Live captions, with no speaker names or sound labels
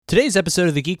Today's episode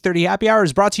of the Geek 30 Happy Hour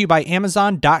is brought to you by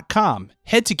Amazon.com.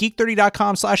 Head to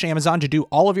geek30.com/Amazon to do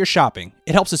all of your shopping.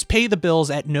 It helps us pay the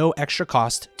bills at no extra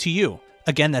cost to you.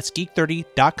 Again, that's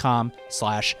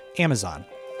geek30.com/Amazon.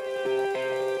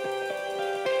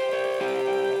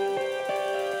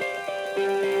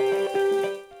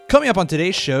 Coming up on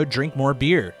today's show, drink more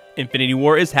beer. Infinity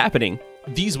War is happening,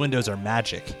 These windows are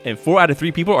magic. and 4 out of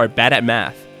 3 people are bad at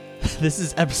math. This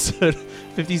is episode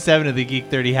 57 of the Geek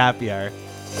 30 Happy Hour.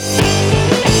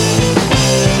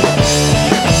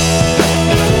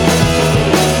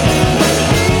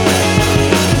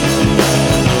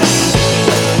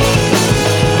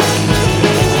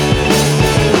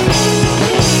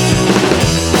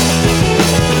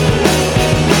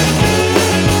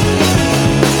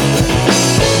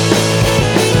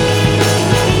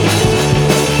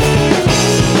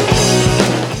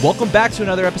 Welcome back to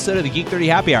another episode of the Geek 30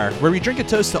 Happy Hour, where we drink a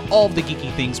toast to all of the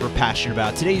geeky things we're passionate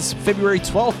about. Today's February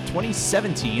 12th,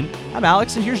 2017. I'm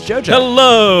Alex, and here's JoJo.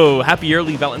 Hello! Happy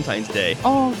early Valentine's Day.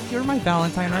 Oh, you're my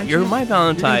Valentine, aren't you? You're my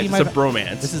Valentine. You're It's gonna a be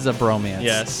bromance. This is a bromance.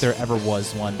 Yes. If there ever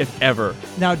was one. If ever.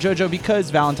 Now, JoJo, because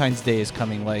Valentine's Day is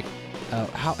coming,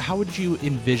 how would you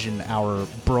envision our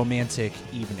bromantic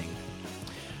evening?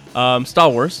 Star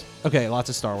Wars. Okay, lots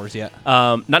of Star Wars, yeah.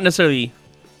 Not necessarily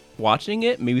watching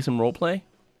it, maybe some role play.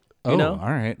 Oh, know? all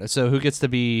right. So who gets to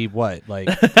be what? Like,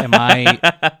 am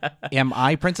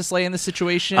I Princess Leia in this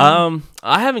situation?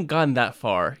 I haven't gotten that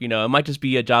far. You know, it might just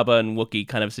be a Jabba and Wookiee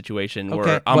kind of situation Okay,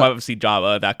 where I'm well- obviously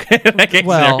Jabba, that kind of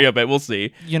scenario, but we'll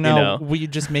see. You know, we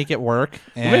just make it work.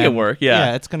 And make it work, yeah.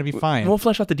 Yeah, it's going to be fine. We'll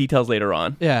flesh out the details later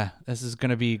on. Yeah, this is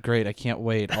gonna be great. I can't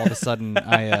wait. All of a sudden,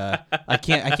 I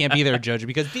can't be there, Jojo,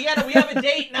 because Deanna, we have a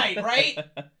date night, right?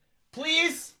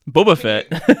 Please. Boba Fett.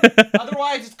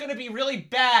 Otherwise, it's gonna be really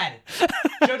bad.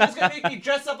 Jojo's gonna make me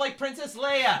dress up like Princess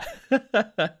Leia.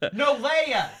 No,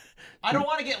 Leia. I don't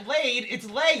want to get laid. It's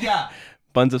Leia.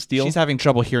 Buns of Steel. She's having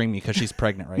trouble hearing me because she's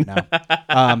pregnant right now.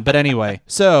 But anyway,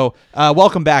 so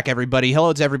welcome back, everybody.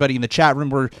 Hello to everybody in the chat room.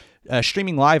 We're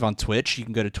streaming live on Twitch. You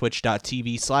can go to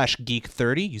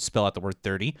twitch.tv/geek30. You spell out the word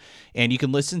 30. And you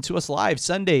can listen to us live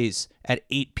Sundays at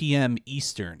 8 p.m.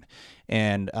 Eastern.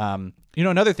 And,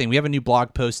 another thing, we have a new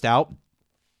blog post out.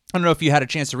 I don't know if you had a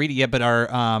chance to read it yet, but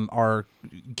our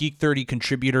Geek 30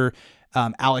 contributor,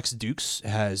 Alex Dukes,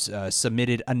 has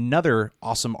submitted another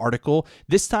awesome article,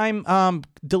 this time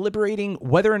deliberating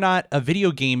whether or not a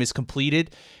video game is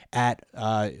completed at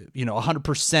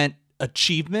 100%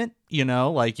 achievement,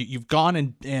 like you've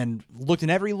gone and looked in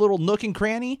every little nook and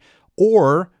cranny,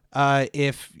 or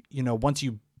if once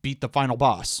you beat the final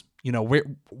boss,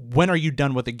 when are you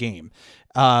done with the game?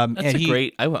 That's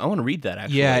great. I want to read that,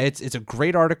 actually. Yeah, it's a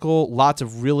great article. Lots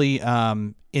of really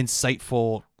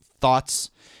insightful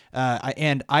thoughts.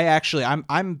 I'm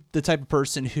the type of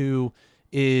person who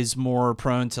is more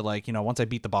prone to once I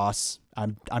beat the boss,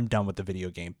 I'm done with the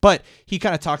video game. But he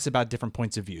kind of talks about different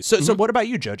points of view. So what about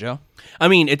you, JoJo? I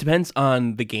mean, it depends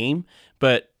on the game,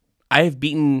 but I have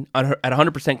beaten at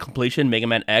 100% completion Mega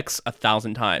Man X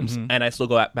 1,000 times, and I still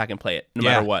go back and play it no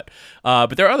matter what.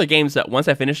 But there are other games that once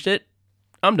I finished it,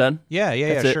 I'm done. Yeah,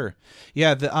 sure.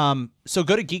 Yeah, so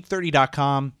go to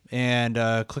geek30.com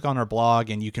and click on our blog,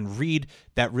 and you can read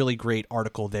that really great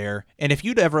article there. And if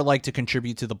you'd ever like to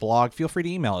contribute to the blog, feel free to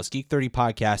email us,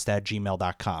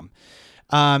 geek30podcast@gmail.com.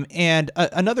 And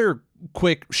another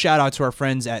quick shout out to our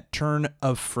friends at Turn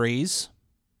of Phrase.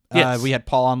 Yes. We had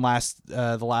Paul on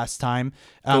the last time.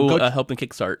 Help them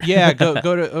kickstart. Yeah, go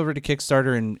over to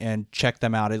Kickstarter and check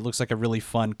them out. It looks like a really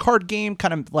fun card game,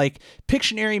 kind of like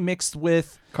Pictionary mixed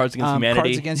with Cards Against Humanity.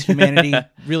 Cards Against Humanity,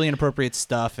 really inappropriate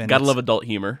stuff. And Gotta love adult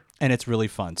humor. And it's really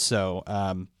fun. So,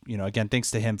 again,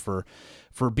 thanks to him for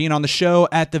being on the show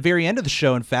at the very end of the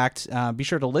show. In fact, be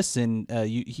sure to listen.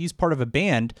 He's part of a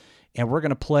band, and we're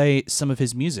going to play some of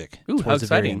his music towards the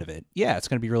very end of it. Yeah, it's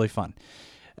going to be really fun.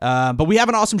 But we have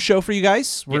an awesome show for you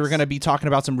guys. We're going to be talking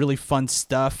about some really fun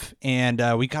stuff, and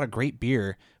we got a great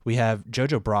beer. We have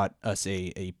JoJo brought us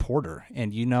a porter,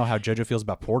 and you know how JoJo feels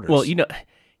about porters. Well,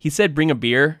 he said bring a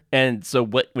beer, and so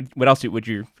what else would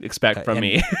you expect from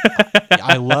me?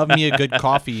 I love me a good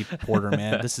coffee porter,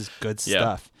 man. This is good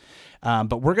stuff.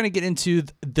 But we're going to get into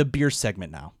the beer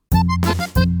segment now.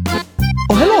 Oh,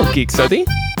 hello, Geek Study.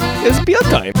 It's beer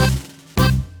time.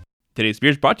 Today's beer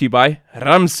is brought to you by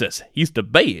Ramses. He's the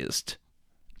best.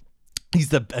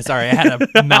 Sorry, I had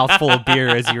a mouthful of beer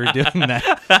as you were doing that.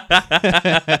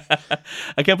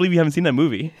 I can't believe you haven't seen that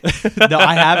movie. No,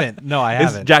 I haven't.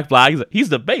 It's Jack Black. He's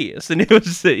the bass, and it was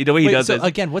just, the way he does it.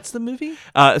 Again, what's the movie?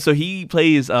 So he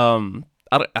plays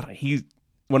he's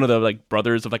one of the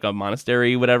brothers of a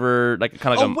monastery, whatever, kind of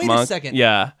like a monk. Wait a second.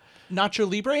 Yeah.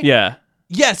 Nacho Libre? Yeah.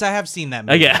 Yes, I have seen that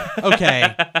movie. Yeah.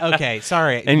 Okay.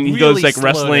 Sorry. And he Really goes like slow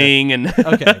wrestling and there.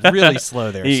 Okay, really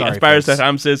slow there. he Sorry. aspires to folks.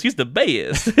 Tom says he's the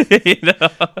best. You know?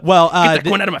 Well, Get that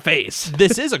coin out of my face.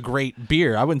 this is a great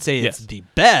beer. I wouldn't say it's Yes. the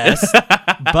best,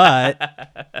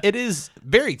 but it is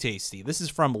very tasty. This is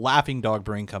from Laughing Dog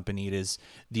Brewing Company. It is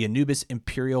the Anubis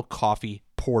Imperial Coffee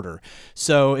Porter.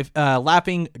 So if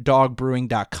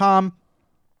laughingdogbrewing.com,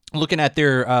 looking at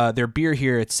their beer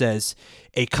here, it says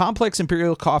a complex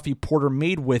imperial coffee porter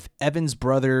made with Evans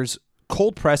Brothers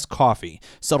cold pressed coffee.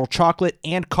 Subtle chocolate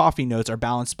and coffee notes are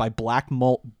balanced by black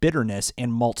malt bitterness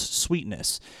and malt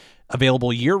sweetness.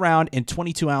 Available year-round in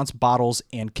 22-ounce bottles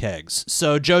and kegs.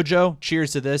 So, Jojo,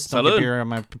 cheers to this. Don't get Salud. beer on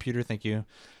my computer. Thank you.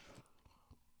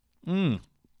 And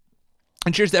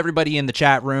cheers to everybody in the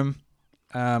chat room.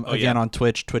 Again, on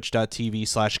Twitch,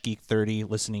 twitch.tv/geek30,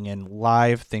 listening in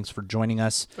live. Thanks for joining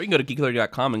us. Or you can go to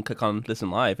geek30.com and click on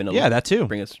listen live, and it'll Yeah, that too.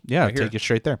 bring us Yeah, right here. take it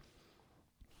straight there.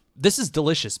 This is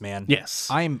delicious, man. Yes.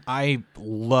 I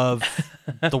love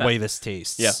the way this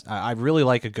tastes. Yeah. I really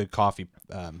like a good coffee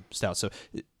stout. So,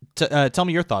 tell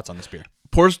me your thoughts on this beer.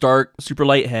 Pours dark, super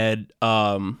light head.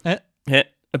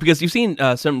 Because you've seen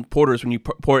some porters when you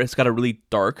pour it, it's got a really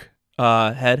dark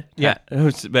head. Yeah.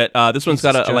 But this one's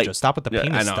got a Jojo, like. stop with the Yeah,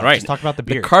 penis I know, stuff. right? Just talk about the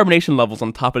beer. The carbonation levels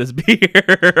on top of this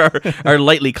beer are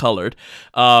lightly colored.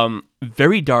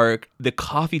 Very dark. The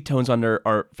coffee tones on there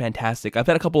are fantastic. I've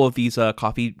had a couple of these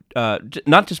coffee,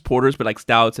 not just porters, but like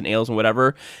stouts and ales and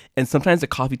whatever. And sometimes the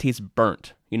coffee tastes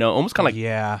burnt. You know, almost kind of like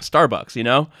Yeah. Starbucks. You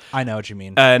know. I know what you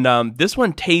mean. And this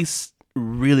one tastes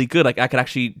really good. Like I could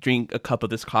actually drink a cup of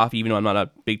this coffee, even though I'm not a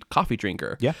big coffee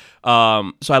drinker. Yeah.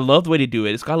 So I love the way they do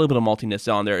it. It's got a little bit of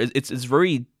maltiness on there. It's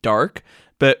very dark,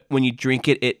 but when you drink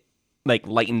it, it like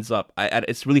lightens up.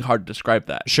 It's really hard to describe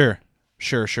that. Sure.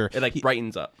 It like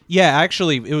brightens up. Yeah,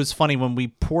 actually, it was funny when we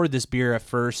poured this beer at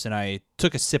first and I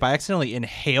took a sip. I accidentally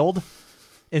inhaled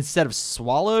instead of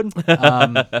swallowed.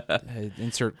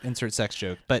 Insert sex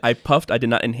joke. But I puffed. I did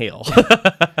not inhale.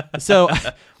 so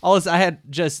I had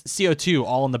just CO2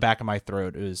 all in the back of my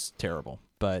throat. It was terrible.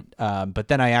 But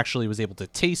then I actually was able to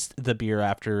taste the beer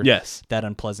after Yes. that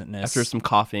unpleasantness. After some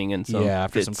coughing and some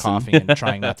after some fits coughing and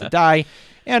trying not to die,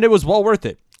 and it was well worth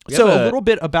it. We So have a a- little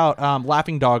bit about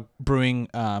Laughing Dog Brewing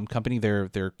Company. Their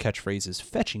catchphrase is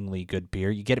 "fetchingly good beer."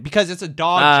 You get it because it's a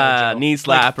dog. Jojo. knee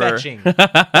Like slapper.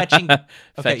 fetching.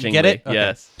 Okay, you get it? Fetchingly,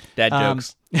 yes. Dad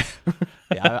jokes.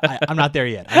 Yeah, I'm not there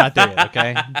yet.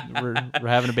 Okay, we're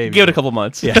having a baby. Give it a couple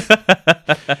months. Yeah.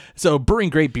 So, brewing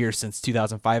great beer since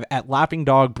 2005 at Laughing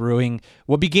Dog Brewing.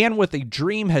 What began with a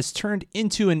dream has turned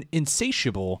into an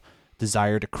insatiable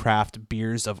desire to craft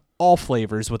beers of all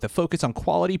flavors with a focus on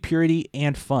quality, purity,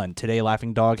 and fun. Today,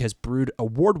 Laughing Dog has brewed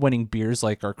award-winning beers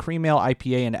like our Cream Ale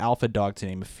IPA and Alpha Dog, to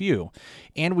name a few.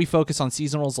 And we focus on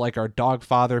seasonals like our Dog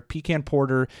Father, Pecan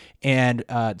Porter, and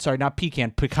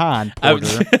Pecan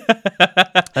Porter.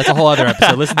 That's a whole other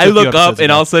episode. Listen to I a few look up episodes and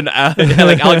ago. all of a sudden,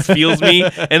 like Alex feels me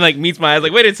and like meets my eyes.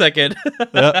 Like, wait a second.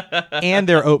 And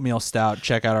their oatmeal stout.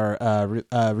 Check out our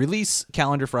release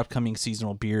calendar for upcoming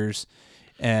seasonal beers.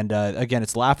 And again,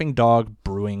 it's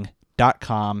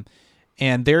laughingdogbrewing.com.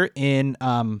 And they're in,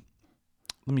 let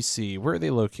me see, where are they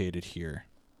located here?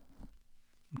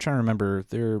 I'm trying to remember.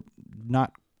 They're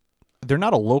not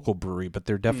a local brewery, but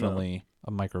they're definitely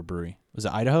a microbrewery. Was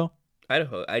it Idaho?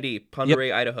 Idaho, ID,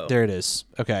 Ponderay, Idaho. There it is.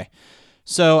 Okay.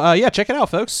 So, check it out,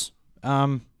 folks.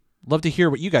 Love to hear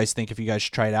what you guys think if you guys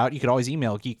should try it out. You could always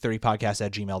email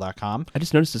geek30podcast@gmail.com. I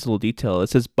just noticed this little detail. It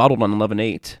says bottled on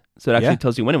 11/8, so it actually Yeah.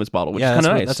 tells you when it was bottled, which Yeah, is kind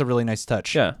of nice. that's a really nice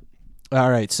touch. Yeah. All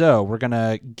right, so we're going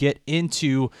to get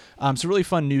into some really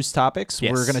fun news topics.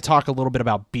 Yes. We're going to talk a little bit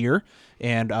about beer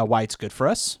and why it's good for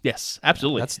us. Yes,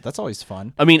 absolutely. That's always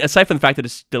fun. I mean, aside from the fact that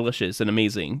it's delicious and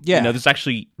amazing, Yeah. there's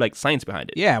actually like science behind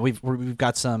it. Yeah, we've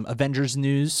got some Avengers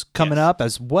news coming Yes. up,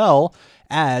 as well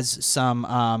as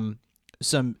some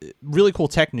really cool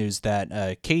tech news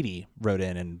that Katie wrote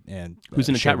in and Who's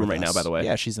in the shared chat room with right now, us. by the way.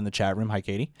 Yeah, she's in the chat room. Hi,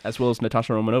 Katie. As well as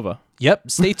Natasha Romanova.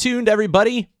 Yep. Stay tuned,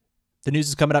 everybody. The news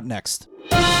is coming up next.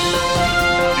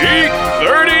 Geek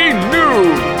 30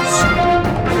 News.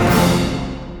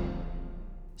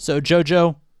 So,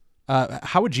 Jojo,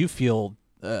 how would you feel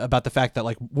about the fact that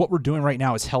like what we're doing right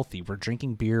now is healthy? We're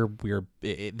drinking beer.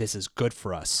 This is good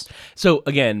for us. So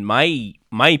again, my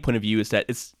point of view is that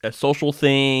it's a social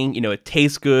thing. It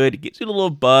tastes good. It gives you a little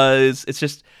buzz. It's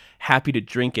just happy to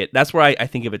drink it. That's where I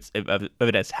think of it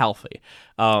as healthy.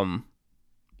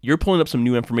 you're pulling up some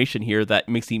new information here that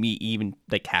makes me even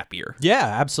like happier. Yeah,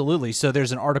 absolutely. So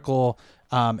there's an article,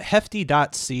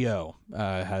 hefty.co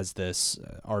has this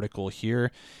article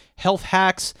here. Health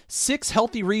hacks, 6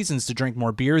 healthy reasons to drink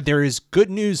more beer. There is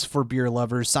good news for beer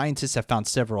lovers. Scientists have found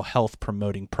several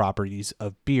health-promoting properties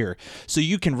of beer. So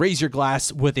you can raise your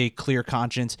glass with a clear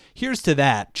conscience. Here's to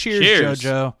that. Cheers.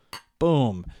 Jojo.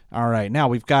 Boom. All right. Now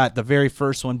we've got the very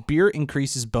first one. Beer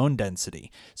increases bone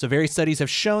density. So various studies have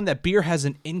shown that beer has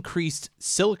an increased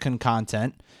silicon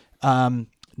content.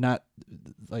 Not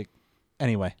like...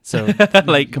 Anyway, so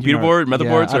like computer board,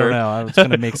 motherboards, I don't know. I was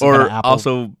going to make some or kind of Apple,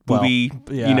 also booby,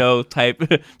 type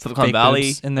Silicon Fake Valley.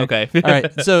 boobs in there. Okay, all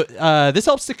right. So this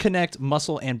helps to connect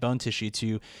muscle and bone tissue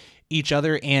to each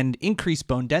other and increase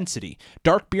bone density.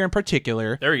 Dark beer, in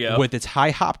particular, there we go. with its high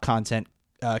hop content,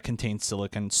 contains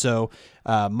silicon. So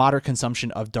moderate consumption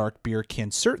of dark beer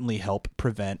can certainly help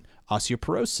prevent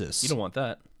osteoporosis. You don't want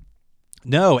that.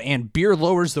 No, and beer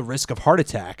lowers the risk of heart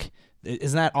attack.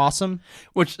 Isn't that awesome?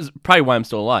 Which is probably why I'm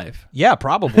still alive. Yeah,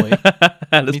 probably.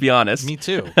 Let's be honest. Me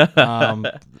too.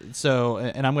 So,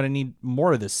 and I'm going to need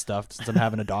more of this stuff since I'm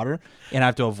having a daughter, and I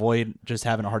have to avoid just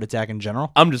having a heart attack in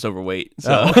general. I'm just overweight.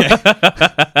 So. Okay.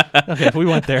 Okay, we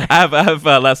went there. I have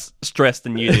less stress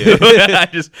than you do. I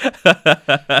just.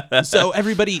 So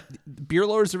everybody, beer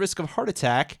lowers the risk of heart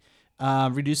attack,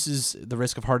 reduces the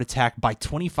risk of heart attack by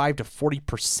 25 to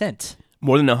 40%.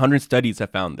 More than 100 studies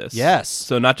have found this. Yes.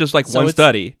 So not just like one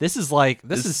study. This is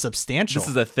substantial. This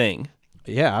is a thing.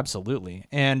 Yeah, absolutely.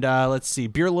 And let's see.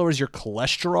 Beer lowers your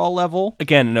cholesterol level.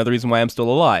 Again, another reason why I'm still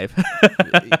alive.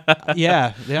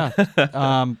 Yeah.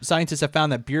 Scientists have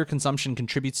found that beer consumption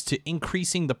contributes to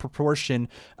increasing the proportion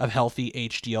of healthy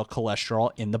HDL cholesterol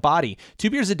in the body.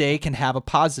 2 beers a day can have a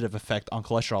positive effect on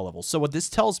cholesterol levels. So what this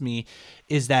tells me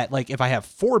is that, like, if I have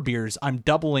 4 beers, I'm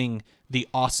doubling the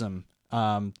awesome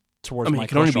towards my it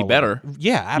can only be better.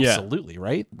 Yeah, absolutely,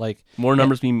 right? Like more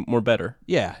numbers mean more better.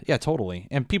 Yeah, totally.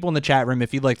 And people in the chat room,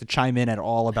 if you'd like to chime in at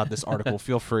all about this article,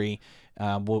 feel free.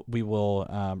 We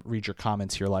will read your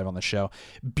comments here live on the show.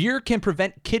 Beer can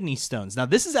prevent kidney stones. Now,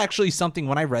 this is actually something,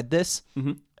 when I read this,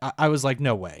 I was like,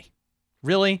 no way.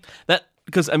 Really? That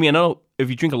because I know if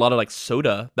you drink a lot of like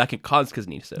soda, that can cause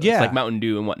kidney stones. Yeah. Like Mountain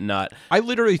Dew and whatnot. I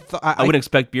literally thought I wouldn't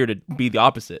expect beer to be the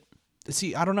opposite.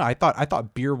 See, I don't know. I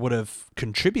thought beer would have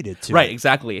contributed to Right, it.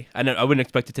 exactly. I wouldn't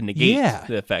expect it to negate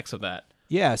the effects of that.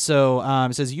 Yeah, so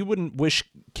it says you wouldn't wish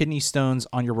kidney stones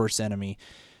on your worst enemy.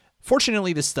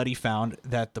 Fortunately, this study found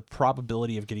that the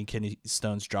probability of getting kidney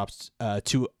stones drops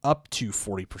to up to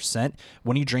 40%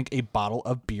 when you drink a bottle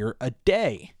of beer a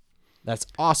day. That's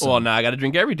awesome. Well, now I got to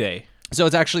drink every day. So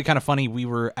it's actually kind of funny. We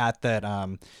were at that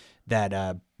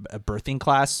a birthing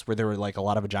class where there were like a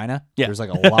lot of vagina. Yeah. There's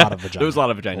like a lot of vagina. There was a lot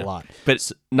of vagina. A lot. But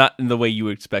it's not in the way you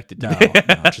would expect it to be.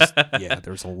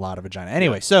 There was a lot of vagina.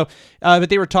 Anyway, so, but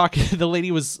they were talking, the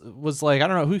lady was like, I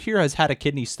don't know, who here has had a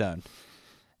kidney stone?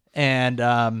 And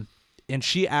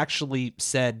she actually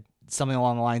said something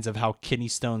along the lines of how kidney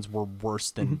stones were worse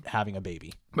than having a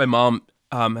baby. My mom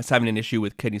is having an issue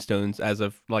with kidney stones as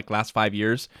of like last 5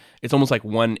 years. It's almost like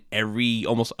one every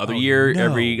almost other year,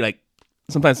 every like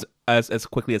sometimes as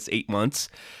quickly as 8 months.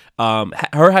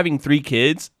 Her having 3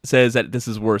 kids says that this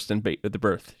is worse than the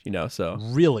birth, so.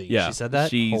 Really? Yeah. She said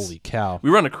that? Holy cow. We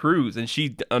were on a cruise and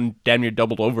she damn near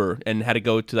doubled over and had to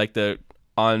go to like the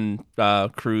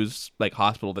cruise like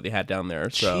hospital that they had down there.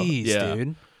 So, jeez, yeah.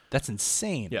 dude. That's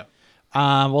insane. Yeah.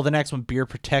 Well, the next one, beer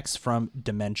protects from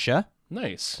dementia.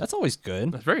 Nice. That's always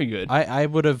good. That's very good. I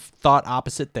would have thought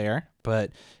opposite there,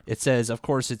 but it says, of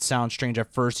course, it sounds strange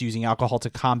at first using alcohol to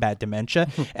combat dementia.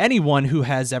 Anyone who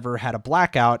has ever had a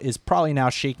blackout is probably now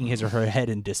shaking his or her head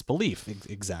in disbelief.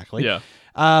 Exactly. Yeah.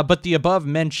 But the above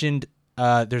mentioned,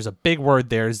 there's a big word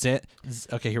there.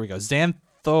 Okay, here we go.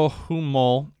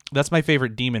 Xanthomel. That's my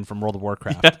favorite demon from World of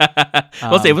Warcraft.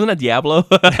 Let's say, wasn't that Diablo?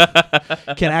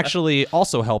 Can actually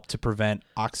also help to prevent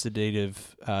oxidative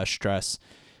stress.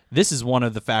 This is one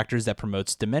of the factors that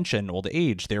promotes dementia in old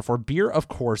age. Therefore, beer, of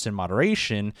course, in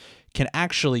moderation, can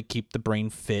actually keep the brain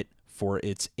fit for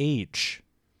its age.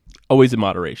 Always in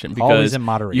moderation. Because always in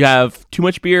moderation. You have too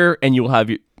much beer and you'll have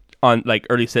on like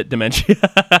early set dementia,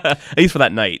 at least for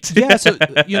that night. Yeah. So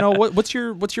what's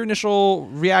your initial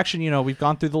reaction? We've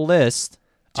gone through the list.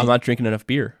 I'm not drinking enough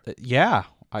beer. Yeah.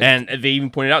 And they even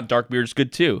pointed out dark beer is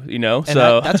good too. And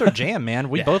so that's our jam, man.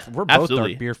 We're both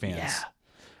dark beer fans. Yeah.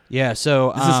 Yeah,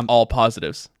 so this is all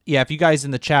positives. Yeah, if you guys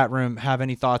in the chat room have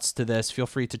any thoughts to this, feel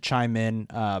free to chime in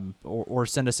or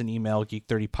send us an email,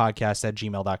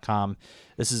 geek30podcast@gmail.com.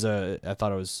 This is I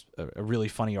thought it was a really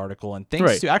funny article, and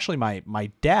thanks to actually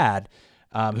my dad,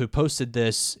 who posted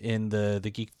this in the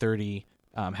Geek 30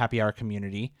 Happy Hour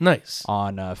community Nice.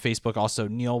 on Facebook. Also,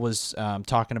 Neil was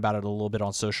talking about it a little bit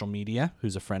on social media,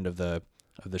 who's a friend of the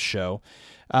show.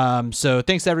 So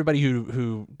thanks to everybody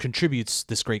who contributes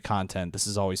this great content. This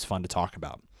is always fun to talk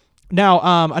about.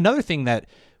 Now, another thing that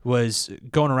was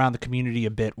going around the community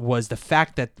a bit was the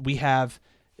fact that we have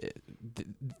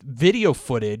video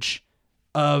footage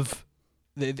of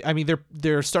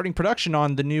they're starting production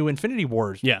on the new Infinity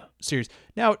War series.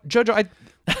 Now, Jojo,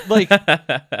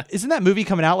 isn't that movie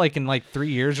coming out like in like 3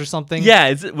 years or something?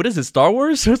 Yeah, what is it, Star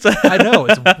Wars? I know,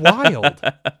 it's wild.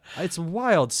 It's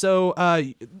wild. So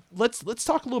let's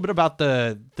talk a little bit about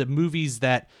the movies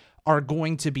that are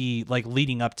going to be like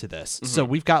leading up to this. Mm-hmm. So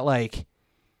we've got like,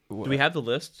 do we have the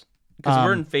list? Because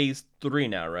we're in phase 3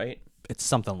 now, right? It's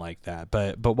something like that.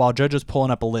 But while Jojo's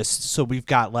pulling up a list, so we've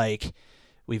got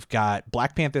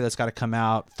Black Panther that's got to come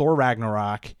out, Thor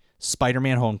Ragnarok,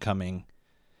 Spider-Man Homecoming.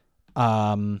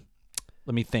 Let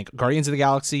me think. Guardians of the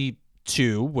Galaxy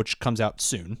 2, which comes out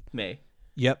soon. May.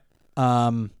 Yep.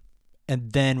 And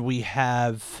then we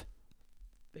have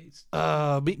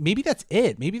maybe that's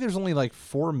it. Maybe there's only like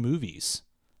 4 movies.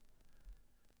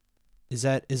 Is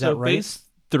that right? Phase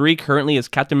 3 currently is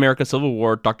Captain America: Civil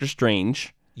War, Doctor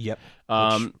Strange. Yep.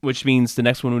 Which means the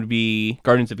next one would be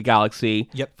Guardians of the Galaxy.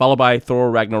 Yep. Followed by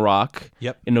Thor Ragnarok.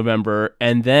 Yep. In November,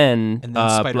 and then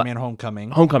Spider-Man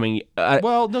Homecoming. Homecoming.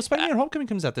 Well, no, Spider-Man Homecoming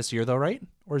comes out this year, though, right?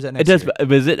 Or is that next? It does. year?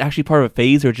 But is it actually part of a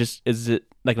phase, or is it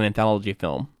like an anthology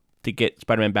film to get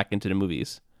Spider-Man back into the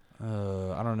movies?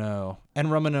 I don't know. And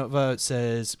Romanova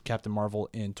says Captain Marvel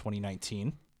in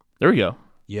 2019. There we go.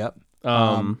 Yep.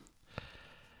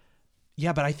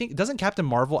 Yeah, but I think Captain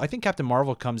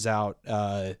Marvel comes out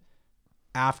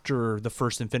after the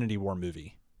first Infinity War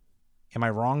movie. Am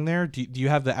I wrong there? Do you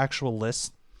have the actual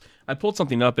list? I pulled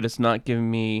something up, but it's not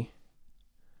giving me.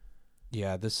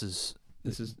 Yeah, this is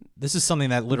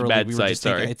something that literally we were just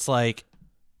thinking. It's like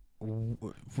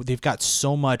they've got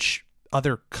so much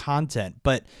other content,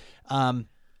 but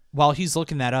while he's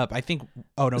looking that up, I think.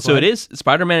 Oh no! So it is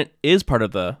Spider-Man is part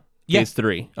of the phase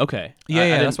 3. Okay.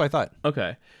 Yeah, that's what I thought.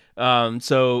 Okay.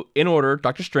 So in order,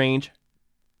 Doctor Strange,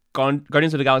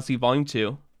 Guardians of the Galaxy Volume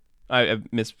 2. I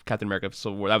missed Captain America,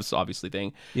 so that was obviously a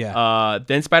thing. Yeah.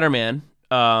 Then Spider-Man,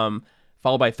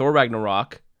 followed by Thor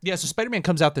Ragnarok. Yeah, so Spider-Man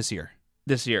comes out this year.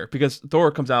 Because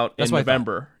Thor comes out in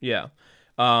November. Yeah.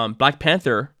 Black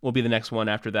Panther will be the next one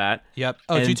after that. Yep.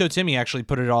 Oh, Tuto Timmy actually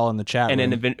put it all in the chat. And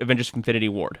then Avengers Infinity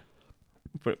War.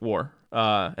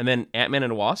 And then Ant-Man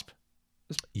and the Wasp.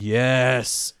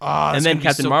 Yes. And then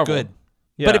Captain Marvel. Good.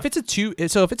 Yeah. But if it's a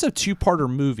two-parter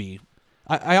movie,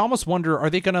 I almost wonder, are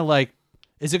they gonna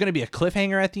is it gonna be a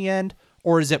cliffhanger at the end,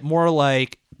 or is it more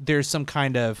like there's some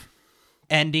kind of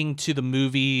ending to the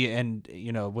movie, and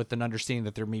with an understanding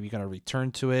that they're maybe gonna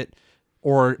return to it,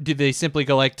 or did they simply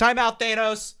go like, time out,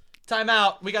 Thanos, time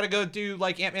out, we gotta go do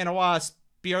like Ant-Man and Wasp,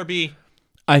 BRB?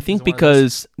 I think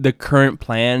because the current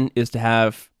plan is to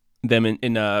have them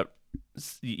in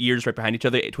years right behind each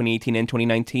other, 2018 and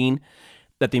 2019.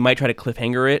 That they might try to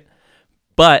cliffhanger it,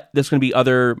 but there's going to be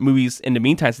other movies in the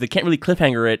meantime, so they can't really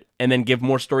cliffhanger it and then give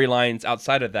more storylines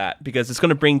outside of that, because it's going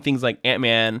to bring things like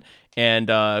Ant-Man and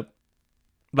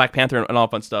Black Panther and all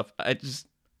fun stuff. I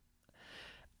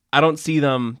don't see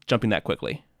them jumping that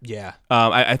quickly. Yeah.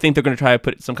 I think they're going to try to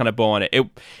put some kind of bow on it.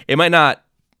 It might not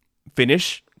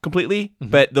finish completely,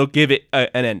 but they'll give it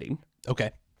an ending.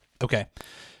 Okay.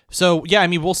 So yeah,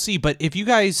 we'll see. But if you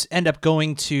guys end up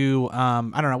going to, I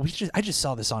don't know, I just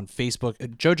saw this on Facebook.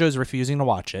 JoJo's refusing to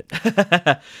watch it,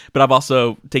 but I've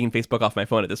also taken Facebook off my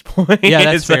phone at this point. Yeah,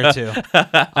 that's fair too.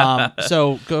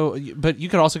 So go, but you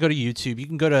could also go to YouTube. You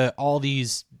can go to all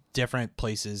these different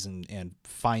places and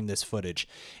find this footage.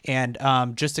 And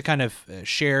just to kind of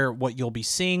share what you'll be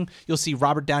seeing, you'll see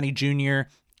Robert Downey Jr.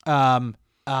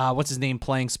 What's his name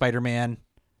playing Spider-Man?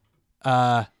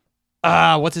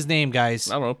 What's his name, guys?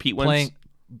 I don't know. Pete Wentz.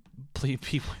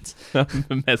 Pete Wentz.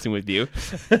 I'm messing with you.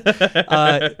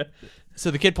 So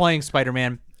the kid playing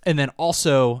Spider-Man, and then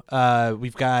also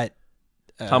we've got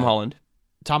Tom Holland.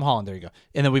 Tom Holland. There you go.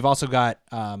 And then we've also got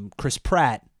Chris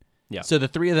Pratt. Yeah. So the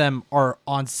three of them are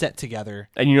on set together,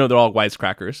 and they're all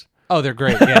wisecrackers. Oh, they're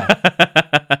great.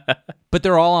 Yeah. But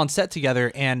they're all on set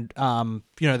together, and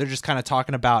they're just kind of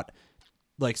talking about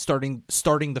like starting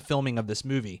the filming of this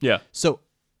movie. Yeah. So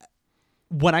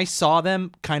when I saw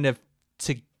them kind of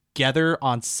together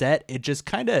on set, it just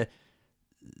kind of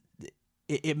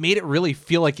it made it really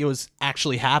feel like it was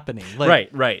actually happening. Like,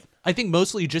 right. I think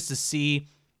mostly just to see.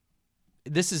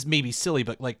 This is maybe silly,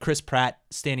 but like Chris Pratt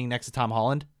standing next to Tom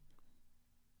Holland.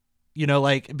 You know,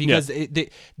 like, because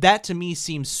that to me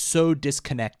seems so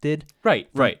disconnected. Right.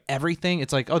 Everything.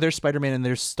 It's like, oh, there's Spider-Man and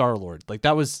there's Star-Lord. Like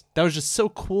that was just so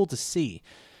cool to see.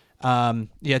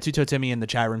 Tuto Timmy in the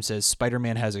chat room says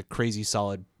Spider-Man has a crazy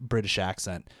solid British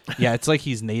accent. Yeah, it's like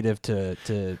he's native to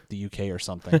the UK or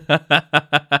something.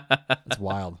 It's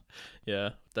wild. Yeah.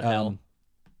 What the hell?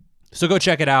 So go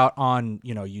check it out on,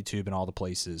 YouTube and all the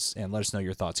places and let us know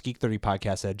your thoughts.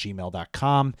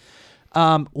 geek30podcast@gmail.com.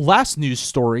 Last news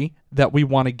story that we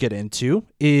want to get into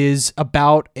is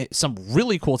about some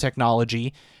really cool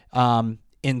technology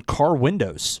in car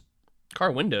windows.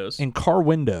 Car windows.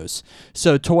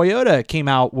 So Toyota came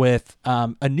out with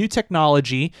a new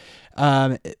technology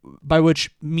by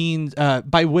which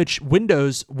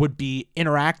windows would be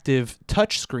interactive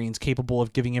touch screens capable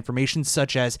of giving information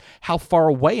such as how far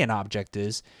away an object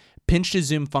is, pinch to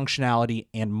zoom functionality,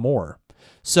 and more.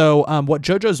 So what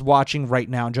JoJo's watching right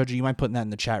now, and JoJo, you might put that in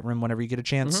the chat room whenever you get a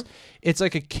chance. Mm-hmm. It's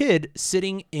like a kid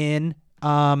sitting in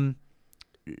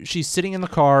she's sitting in the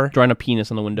car. Drawing a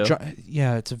penis on the window.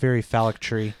 Yeah, it's a very phallic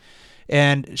tree.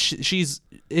 And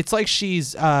it's like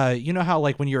she's, you know how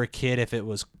like when you're a kid, if it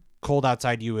was cold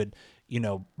outside, you would,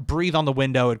 breathe on the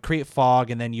window, it'd create fog,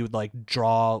 and then you would like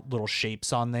draw little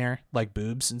shapes on there, like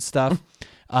boobs and stuff.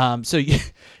 So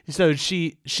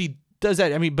she does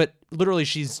that. I mean, but literally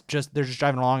they're just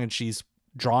driving along and she's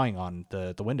drawing on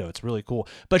the window. It's really cool.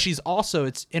 But it's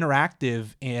interactive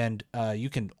and you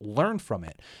can learn from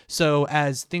it. So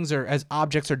as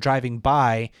objects are driving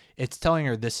by, it's telling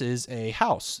her this is a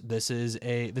house, this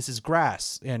is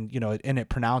grass, and and it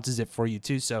pronounces it for you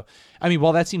too. So I mean,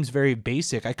 while that seems very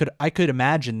basic, I could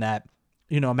imagine that,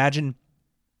 imagine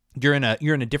you're in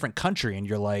a different country and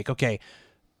you're like, okay,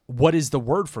 what is the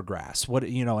word for grass? What,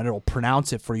 and it'll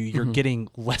pronounce it for you. You're getting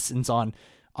lessons on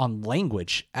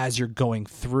language as you're going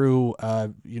through,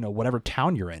 whatever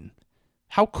town you're in.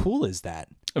 How cool is that?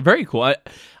 Very cool.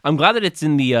 I'm glad that it's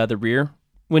in the rear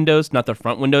windows, not the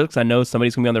front windows, because I know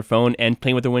somebody's going to be on their phone and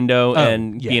playing with their window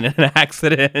and being in an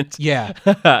accident. Yeah.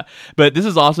 But this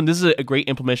is awesome. This is a great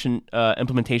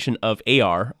implementation of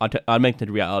AR, augmented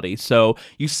reality. So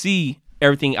you see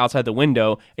everything outside the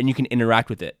window and you can interact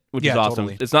with it, which is awesome.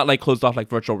 Totally. It's not like closed off like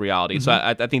virtual reality. Mm-hmm.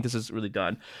 So I think this is really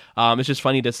done. It's just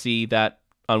funny to see that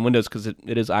on Windows, because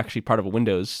it is actually part of a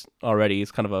Windows already.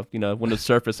 It's kind of a Windows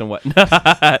Surface and whatnot.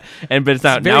 But it's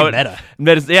not very meta.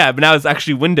 But now it's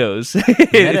actually Windows.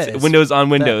 It's Windows on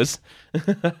Windows.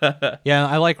 Yeah,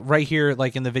 I like right here,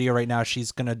 like in the video right now,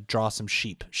 she's gonna draw some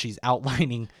sheep. She's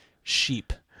outlining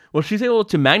sheep. Well, she's able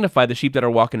to magnify the sheep that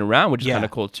are walking around, which is kind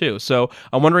of cool too. So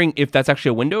I'm wondering if that's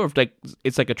actually a window or if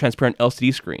it's like a transparent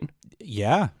LCD screen.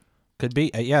 Yeah. Could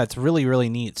be. Yeah, it's really, really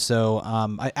neat. So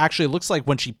it looks like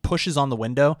when she pushes on the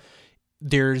window,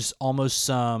 there's almost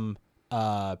some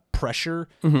pressure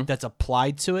that's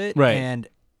applied to it. Right. And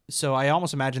so I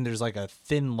almost imagine there's like a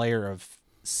thin layer of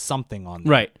something on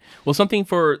there. Right. Well, something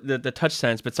for the touch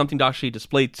sense, but something to actually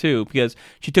display too, because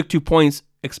she took 2 points,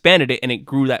 expanded it, and it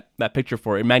grew that picture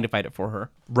for her. It magnified it for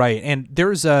her. Right. And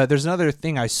there's another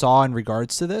thing I saw in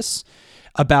regards to this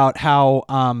about how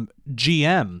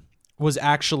GM was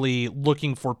actually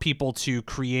looking for people to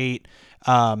create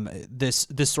this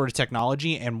sort of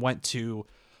technology and went to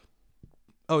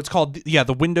it's called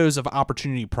the Windows of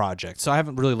Opportunity Project. So I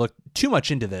haven't really looked too much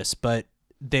into this, but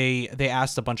they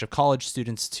asked a bunch of college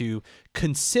students to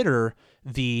consider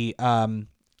the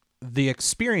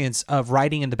experience of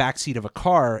riding in the backseat of a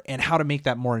car and how to make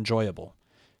that more enjoyable.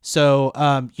 So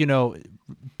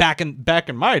back in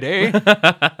my day,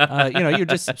 you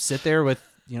just sit there with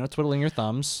twiddling your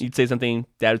thumbs. You'd say something,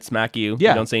 Dad would smack you. Yeah.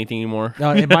 You don't say anything anymore.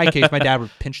 No, in my case, my dad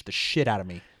would pinch the shit out of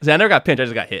me. See, I never got pinched. I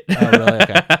just got hit. Oh, really?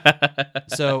 Okay.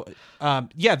 So,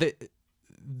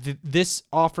 this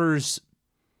offers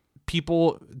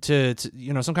people to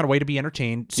some kind of way to be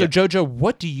entertained. So, JoJo,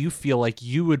 what do you feel like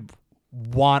you would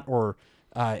want, or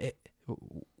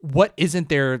what isn't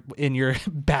there in your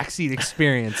backseat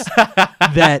experience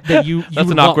that you That's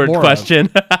would an awkward want more question.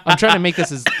 of? I'm trying to make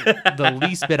this as the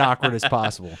least bit awkward as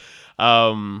possible.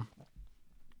 I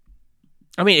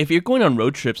mean, if you're going on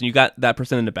road trips and you got that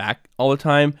person in the back all the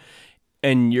time,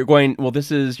 and you're going to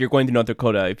North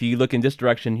Dakota. If you look in this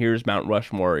direction, here's Mount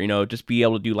Rushmore. Just be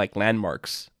able to do like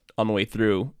landmarks on the way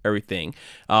through everything.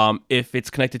 If it's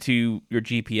connected to your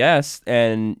GPS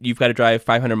and you've got to drive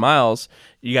 500 miles,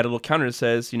 you got a little counter that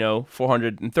says,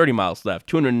 430 miles left,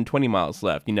 220 miles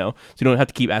left, so you don't have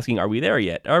to keep asking, are we there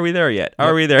yet? Are we there yet?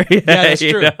 Are we there yet? Yeah, that's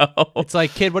true. It's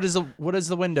like, kid, what does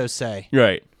the window say?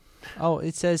 Right. Oh,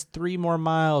 it says 3 more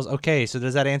miles. Okay, so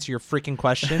does that answer your freaking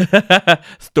question?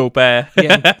 Stupid.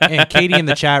 Yeah, and Katie in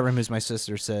the chat room, who's my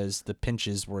sister, says the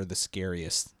pinches were the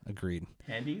scariest. Agreed.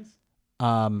 Handies?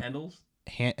 Handles?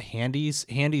 Handies.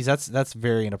 That's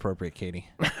very inappropriate, Katie.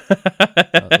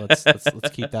 Let's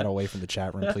keep that away from the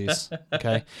chat room, please.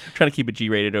 Okay. Trying to keep it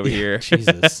G-rated over here.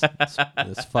 Jesus,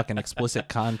 this fucking explicit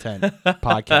content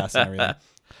podcast and everything.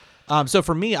 So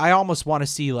for me, I almost want to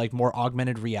see like more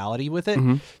augmented reality with it.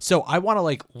 So I want to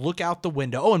like look out the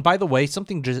window. Oh, and by the way,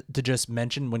 something to just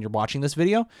mention when you're watching this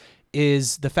video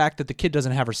is the fact that the kid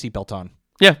doesn't have her seatbelt on.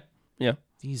 Yeah.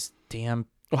 These damn.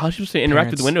 Well, how's she supposed to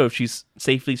interact with the window if she's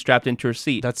safely strapped into her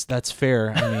seat? That's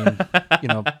fair. I mean,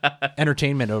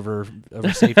 entertainment over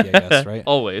safety, I guess, right?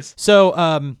 Always.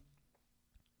 So,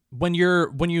 when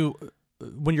you're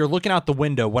looking out the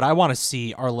window, what I want to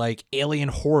see are like alien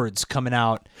hordes coming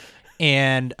out,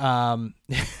 and oh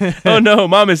no,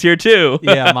 Mom is here too.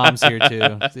 Yeah, Mom's here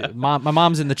too. My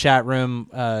mom's in the chat room,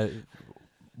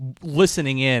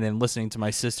 listening to my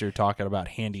sister talking about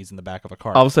handies in the back of a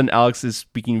car. All of a sudden, Alex is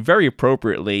speaking very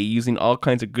appropriately, using all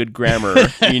kinds of good grammar.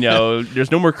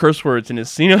 There's no more curse words in his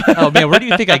scene. Oh man, where do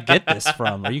you think I get this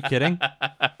from? Are you kidding?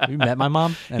 Have you met my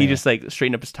mom? Anyway. He just like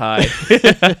straightened up his tie.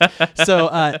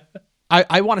 So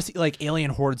I want to see like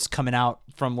alien hordes coming out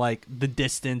from like the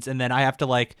distance, and then I have to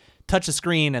like touch the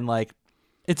screen and like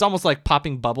it's almost like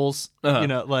popping bubbles,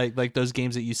 like those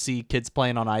games that you see kids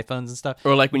playing on iPhones and stuff.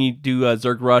 Or like when you do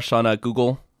Zerg Rush on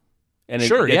Google, and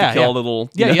sure, you have to kill little,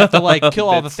 you have to like kill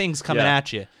all the things coming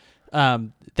at you.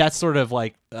 That's sort of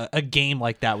like a game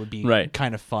like that would be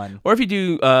kind of fun. Or if you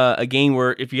do a game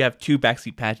where if you have two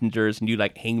backseat passengers and do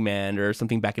like Hangman or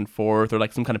something back and forth, or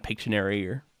like some kind of Pictionary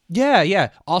or yeah.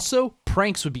 Also,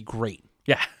 pranks would be great.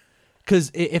 Yeah,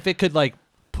 because if it could like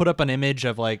put up an image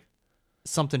of like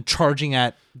something charging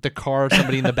at the car of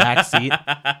somebody in the back seat.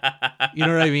 You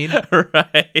know what I mean?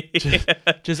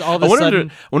 Right. Just all of a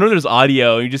sudden. I wonder if there's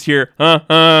audio. You just hear,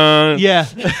 Yeah.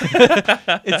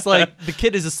 It's like the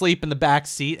kid is asleep in the back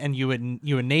seat and you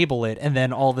enable it. And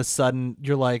then all of a sudden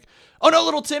you're like, oh no,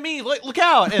 little Timmy, look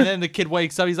out. And then the kid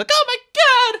wakes up. He's like, oh my God.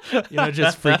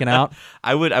 Just freaking out.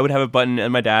 I would have a button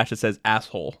in my dash that says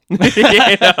asshole. You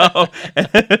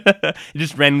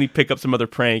just randomly pick up some other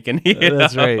prank. And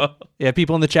That's right. Yeah,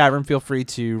 people in the chat room, feel free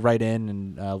to write in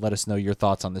and let us know your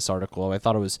thoughts on this article. I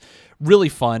thought it was really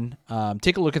fun.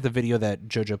 Take a look at the video that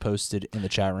JoJo posted in the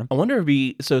chat room. I wonder if it'd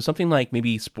be something like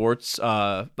maybe sports,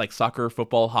 like soccer,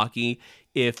 football, hockey,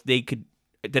 if they could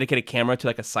dedicate a camera to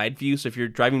like a side view. So if you're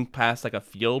driving past like a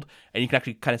field and you can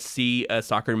actually kind of see a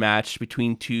soccer match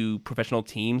between two professional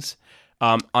teams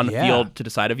on the field to the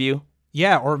side of you.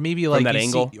 Yeah, or maybe like that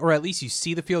angle, or at least you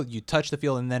see the field, you touch the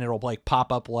field, and then it'll like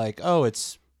pop up like, oh,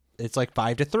 it's like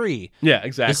 5-3. Yeah,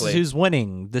 exactly. This is who's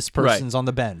winning. This person's on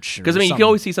the bench. Because you can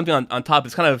always see something on top.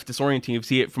 It's kind of disorienting. You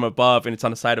see it from above, and it's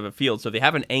on the side of a field. So if they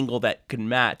have an angle that can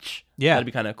match, that'd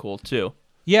be kind of cool too.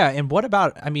 Yeah, and what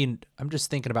about, I'm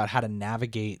just thinking about how to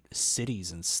navigate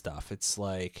cities and stuff. It's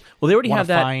like... Well, they already have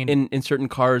that in certain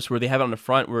cars where they have it on the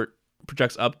front where it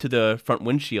projects up to the front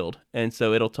windshield, and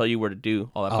so it'll tell you where to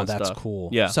do all that fun stuff. Oh, that's cool.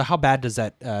 Yeah. So how bad does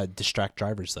that distract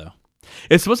drivers, though?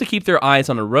 It's supposed to keep their eyes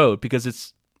on the road because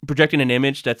it's projecting an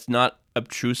image that's not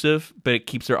obtrusive, but it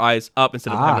keeps their eyes up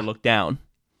instead of having to look down.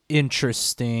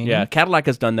 Interesting. Yeah, Cadillac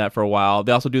has done that for a while.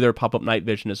 They also do their pop-up night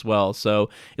vision as well. So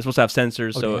it's supposed to have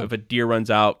sensors. So if a deer runs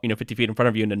out, 50 feet in front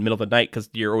of you in the middle of the night, because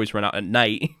deer always run out at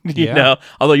night, you know,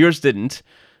 although yours didn't.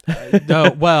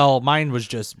 No, well, mine was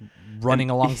just running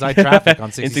alongside traffic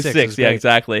on 66. In 66, yeah,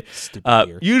 exactly.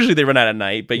 Usually they run out at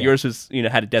night, but yours was,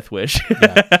 had a death wish.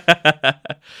 Yeah.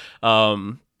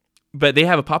 But they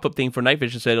have a pop-up thing for night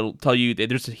vision, so it'll tell you that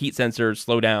there's a heat sensor,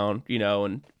 slow down,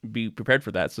 and be prepared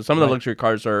for that. So some of the luxury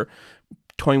cars are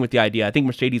toying with the idea. I think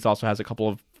Mercedes also has a couple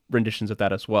of renditions of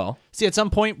that as well. See, at some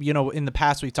point, in the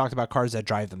past, we talked about cars that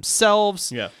drive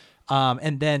themselves. Yeah.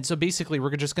 And then, so basically,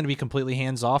 we're just going to be completely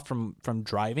hands-off from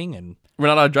driving. And we're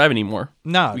not allowed to drive anymore.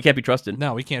 No. We can't be trusted.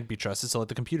 No, we can't be trusted, so let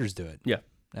the computers do it. Yeah.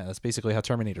 Yeah, that's basically how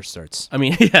Terminator starts.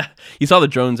 Yeah. You saw the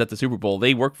drones at the Super Bowl.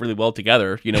 They work really well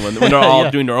together, when they're all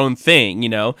doing their own thing,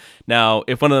 Now,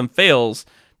 if one of them fails,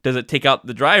 does it take out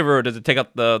the driver or does it take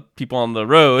out the people on the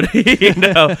road?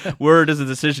 Where does the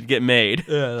decision get made?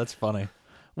 Yeah, that's funny.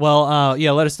 Well,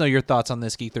 let us know your thoughts on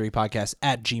this Geek Theory podcast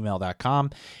at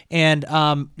gmail.com.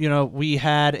 And, we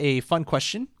had a fun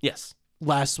question. Yes.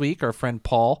 Last week, our friend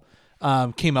Paul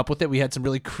came up with it. We had some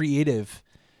really creative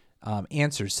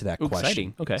answers to that question.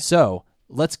 Exciting. Okay. So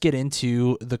let's get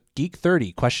into the Geek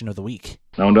 30 question of the week.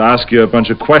 I want to ask you a bunch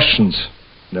of questions,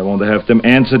 and I want to have them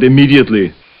answered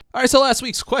immediately. All right, so last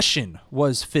week's question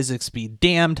was physics be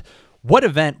damned. What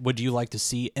event would you like to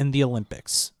see in the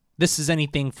Olympics? This is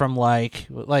anything from like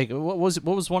what was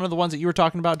one of the ones that you were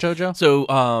talking about, JoJo?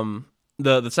 So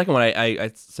The second one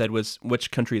I said was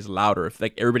which country is louder. If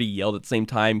like everybody yelled at the same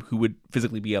time, who would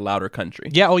physically be a louder country?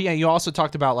 Yeah. Oh, yeah. You also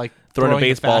talked about like Throwing a the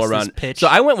baseball fastest around. pitch. So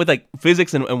I went with like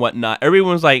physics and whatnot.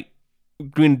 Everyone was like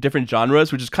doing different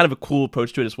genres, which is kind of a cool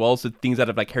approach to it as well. So things out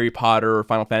of like Harry Potter or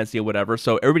Final Fantasy or whatever.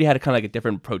 So everybody had kind of like a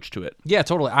different approach to it. Yeah,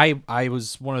 totally. I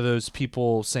was one of those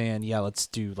people saying, yeah, let's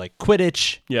do like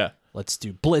Quidditch. Yeah. Let's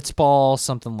do blitzball,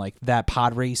 something like that,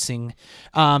 pod racing.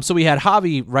 So we had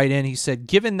Javi write in. He said,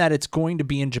 given that it's going to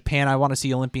be in Japan, I want to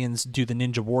see Olympians do the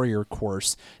Ninja Warrior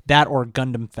course, that or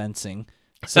Gundam fencing.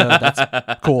 So that's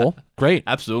cool. Great.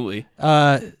 Absolutely.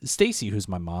 Stacy, who's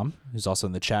my mom, who's also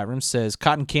in the chat room, says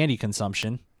cotton candy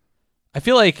consumption. I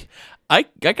feel like I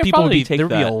could people would probably be, take there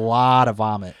would that. be a lot of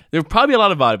vomit. There would probably be a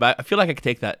lot about it, but I feel like I could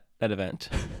take that event.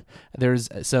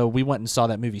 So we went and saw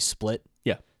that movie Split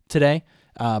Yeah. today.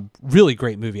 Really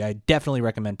great movie. I definitely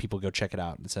recommend people go check it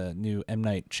out. It's a new M.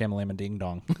 Night Shyamalan Ding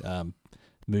Dong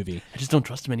movie. I just don't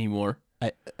trust him anymore.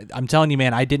 I'm telling you,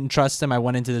 man, I didn't trust him. I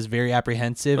went into this very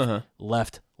apprehensive,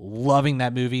 left loving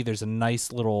that movie. There's a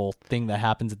nice little thing that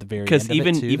happens at the very end Because of it,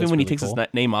 even too. even That's when he really takes cool. his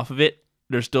name off of it,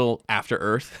 they're still After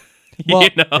Earth. Well, you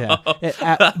know?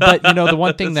 yeah. But you know, the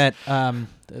one thing that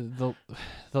the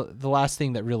last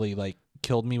thing that really like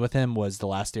killed me with him was The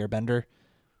Last Airbender.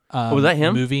 Was that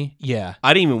him? Movie? Yeah.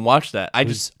 I didn't even watch that. I It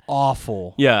just was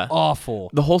awful. Yeah. Awful.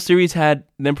 the whole series had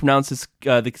them pronounce this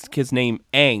the kid's name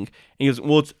Aang, and he goes,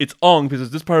 "Well, it's Ong,"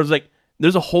 because this part was like,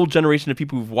 there's a whole generation of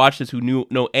people who've watched this who know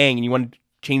Aang, and you want to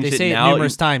change They it say now. it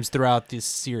numerous times throughout this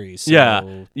series. So,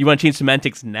 Yeah, you want to change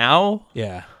semantics now?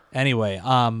 Yeah. Anyway,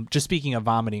 just speaking of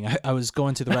vomiting, I was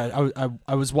going to the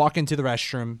I was walking to the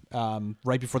restroom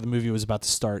right before the movie was about to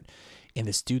start, and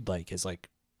this dude like is like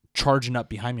charging up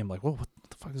behind me. I'm like, whoa, what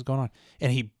the fuck is going on?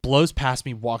 And he blows past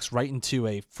me, walks right into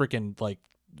a freaking like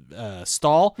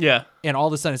stall. Yeah. And all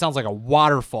of a sudden, it sounds like a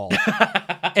waterfall.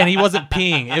 And he wasn't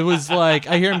peeing. It was like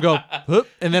I hear him go, whoop,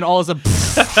 and then all of a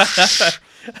sudden,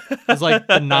 it was like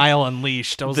the Nile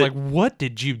unleashed. I was like, what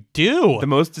did you do? The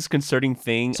most disconcerting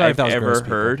thing Sorry if I've that was gross, ever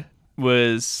people. heard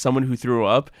was someone who threw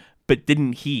up but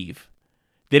didn't heave.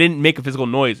 They didn't make a physical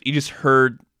noise. You just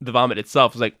heard the vomit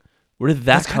itself. It was like, where did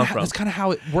that come from? That's kind of how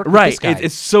it worked. Right. With this guy.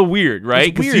 It's so weird, right?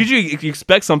 It's Because weird. usually you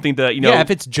expect something to, you know. Yeah, if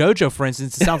it's JoJo, for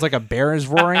instance, it sounds like a bear is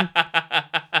roaring.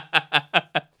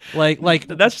 like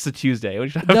that's just a Tuesday. What are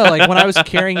you talking no, like when I was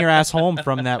carrying your ass home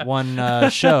from that one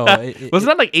show. Wasn't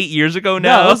that like 8 years ago No,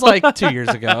 now? it was like 2 years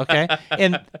ago, okay?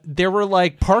 And there were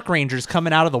like park rangers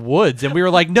coming out of the woods, and we were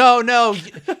like, no,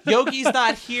 Yogi's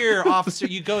not here, officer.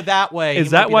 You go that way.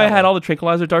 Is that why I had all the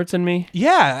tranquilizer darts in me?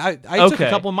 Yeah, I took a Okay.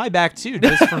 couple in my back too,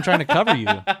 just from trying to cover you.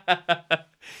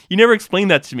 You never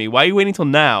explained that to me. Why are you waiting till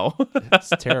now? It's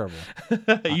terrible.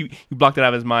 you blocked it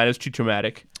out of his mind. It was too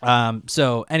traumatic.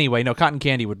 So anyway, no, cotton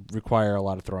candy would require a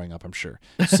lot of throwing up, I'm sure.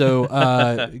 So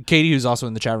Katie, who's also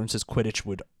in the chat room, says Quidditch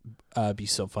would be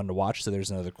so fun to watch. So there's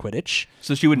another Quidditch.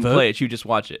 So she wouldn't Vote. play it. She would just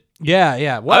watch it.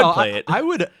 Yeah. Well, play it. I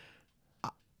would.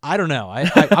 I don't know.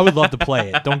 I would love to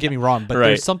play it. Don't get me wrong, but Right.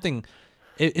 there's something.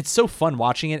 It's so fun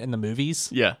watching it in the movies.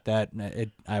 Yeah. That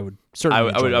I would certainly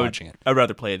enjoy watching it. I'd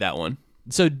rather play that one.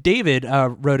 So David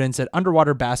wrote in and said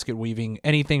underwater basket weaving,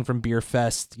 anything from Beer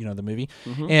Fest, you know, the movie,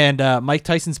 and Mike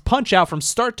Tyson's punch out from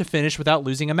start to finish without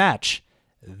losing a match.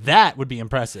 That would be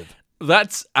impressive.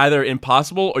 That's either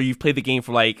impossible or you've played the game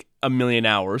for like a million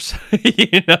hours.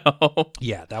 You know?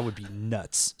 Yeah, that would be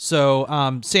nuts.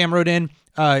 So Sam wrote in.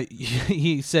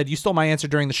 He said, "You stole my answer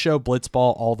during the show.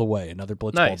 Blitzball all the way. Another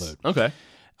blitzball Nice. vote." Okay.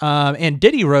 And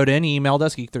Diddy wrote in, he emailed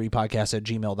us,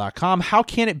 geek30podcast@gmail.com. How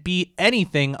can it be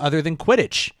anything other than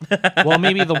Quidditch? Well,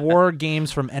 maybe the war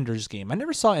games from Ender's Game. I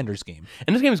never saw Ender's Game.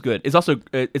 And this game is good. It's also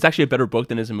it's actually a better book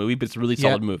than it is a movie, but it's a really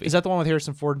solid movie. Is that the one with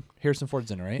Harrison Ford? Harrison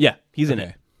Ford's in it, right? Yeah, he's in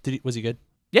Okay. it. Was he good?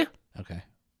 Yeah. Okay.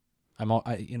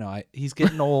 He's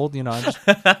getting old. I'm just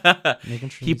making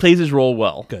sure He plays his role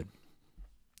well. good.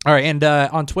 All right, and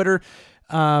on Twitter,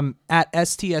 at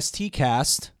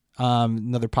STSTcast,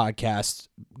 another podcast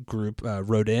group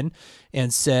wrote in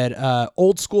and said,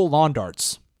 "Old school lawn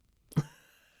darts."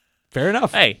 Fair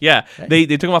enough. Hey, yeah. They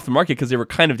took them off the market because they were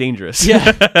kind of dangerous.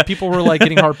 Yeah, people were like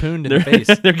getting harpooned in the face.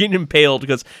 They're getting impaled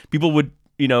because people would,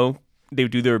 they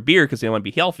would do their beer because they want to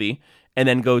be healthy, and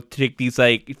then go take these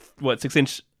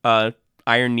 6-inch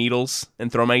iron needles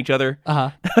and throw them at each other.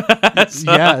 Yeah,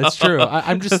 it's true.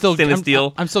 I'm just still Stainless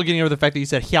steel. I'm still getting over the fact that you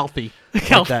said healthy.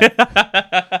 Healthy. Like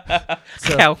that.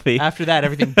 So Healthy. After that,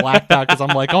 everything blacked out because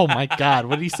I'm like, oh my god,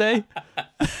 what did he say?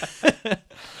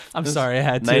 I'm sorry, I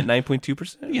had to.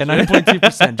 9.2%. Yeah,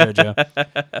 9.2%,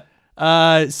 JoJo.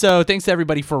 So thanks to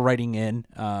everybody for writing in.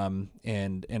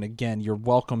 And again, you're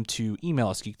welcome to email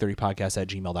us,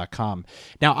 geek30podcast@gmail.com.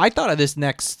 Now, I thought of this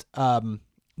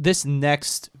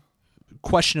next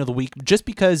question of the week just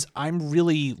because I'm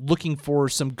really looking for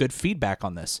some good feedback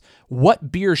on this.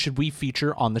 What beer should we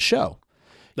feature on the show?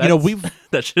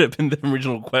 That should have been the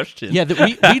original question. Yeah,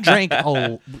 we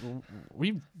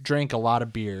drank a lot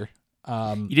of beer.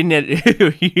 You didn't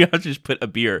you have to just put a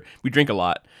beer. We drink a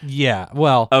lot Yeah,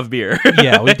 well, of beer.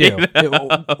 yeah, we do.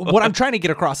 What I'm trying to get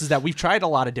across is that we've tried a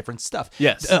lot of different stuff.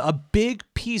 Yes. A big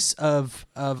piece of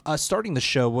us starting the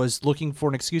show was looking for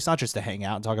an excuse not just to hang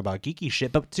out and talk about geeky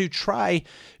shit, but to try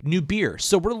new beer.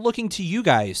 So we're looking to you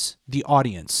guys, the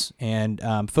audience, and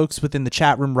folks within the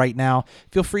chat room right now.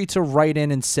 Feel free to write in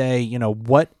and say,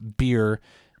 what beer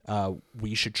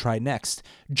we should try next.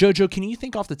 Jojo, can you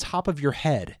think off the top of your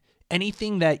head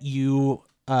anything that you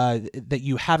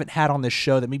haven't had on this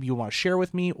show that maybe you want to share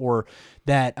with me, or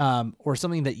that or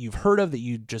something that you've heard of that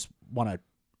you just want to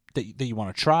that you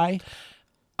want to try?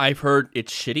 I've heard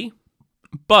it's shitty,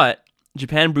 but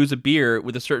Japan brews a beer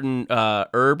with a certain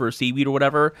herb or seaweed or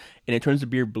whatever, and it turns the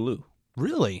beer blue.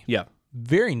 Really? Yeah.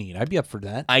 Very neat. I'd be up for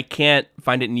that. I can't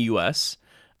find it in the U.S.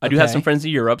 I do have some friends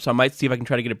in Europe, so I might see if I can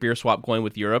try to get a beer swap going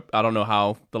with Europe. I don't know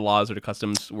how the laws or the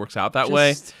customs works out that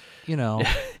way.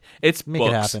 It's make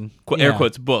books. it happen. Air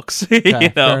quotes books. Okay,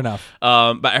 fair enough.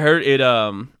 But I heard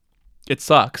it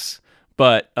sucks.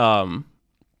 But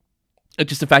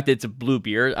just the fact that it's a blue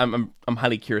beer, I'm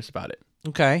highly curious about it.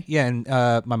 Okay. Yeah, and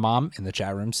my mom in the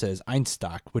chat room says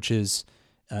Einstock, which is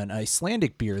an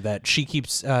Icelandic beer that she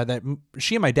keeps that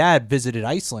she and my dad visited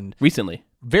Iceland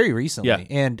very recently. Yeah.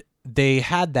 And they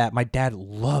had that. My dad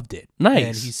loved it. Nice.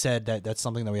 And he said that that's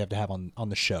something that we have to have on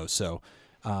the show. So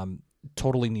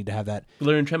totally need to have that.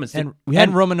 Delirium Tremens. And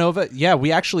Romanova, yeah,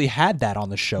 we actually had that on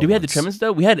the show. Do we have the Tremens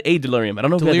though? We had a Delirium. I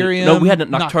don't know if Delirium. we had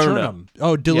Nocturnum.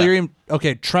 Oh, Delirium. Yeah.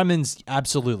 Okay, Tremens,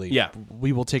 absolutely. Yeah.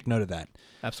 We will take note of that.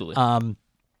 Absolutely.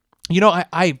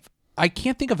 I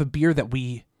can't think of a beer that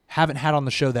we haven't had on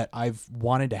the show that I've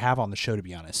wanted to have on the show, to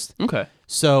be honest. Okay.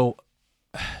 So,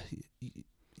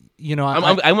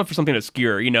 I went for something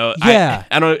obscure, Yeah.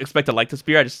 I don't expect to like this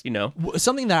beer. I just,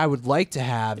 something that I would like to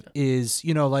have is,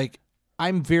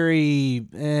 I'm very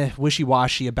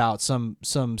wishy-washy about some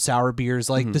sour beers.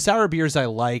 Like the sour beers I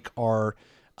like are,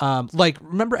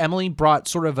 remember Emily brought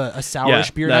sort of a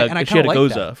sourish beer, and I she had kind a of like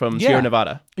Goza that. from Sierra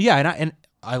Nevada. Yeah, and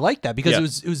I like that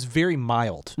because it was very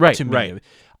mild to me. Right.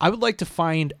 I would like to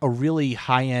find a really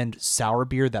high-end sour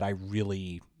beer that I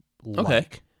really like. Okay.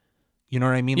 You know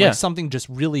what I mean? Yeah. Like something just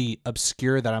really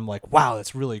obscure that I'm like, wow,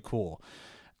 that's really cool.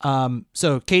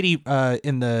 So Katie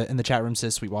in the chat room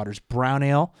says Sweetwater's Brown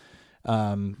Ale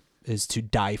is to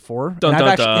die for. Dun, and I've dun,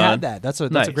 actually dun. had that. That's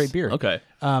a great beer. Okay.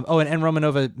 And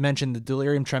Romanova mentioned the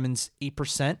Delirium Tremens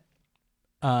 8%.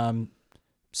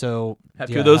 So have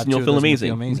two of those and you'll feel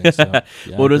amazing. So,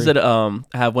 what is it? I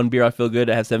have one beer, I feel good.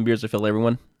 I have 7 beers, I feel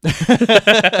everyone.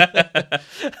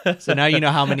 So now you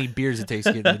know how many beers it takes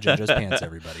to get into JoJo's pants,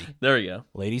 everybody. There we go.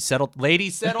 Ladies, settle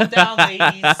down,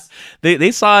 ladies.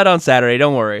 They saw it on Saturday.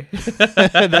 Don't worry.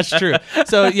 That's true.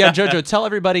 So yeah, JoJo, tell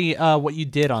everybody what you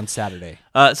did on Saturday.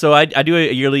 So I do a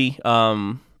yearly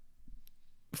fun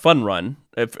run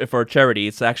for a charity.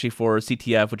 It's actually for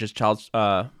CTF, which is Child's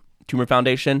Tumor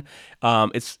Foundation.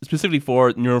 It's specifically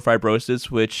for neurofibrosis,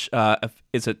 which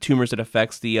is a tumor that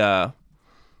affects the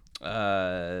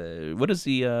what is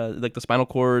the like the spinal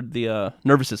cord, the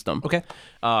nervous system. Okay.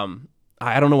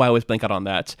 I don't know why I always blank out on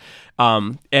that.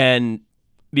 And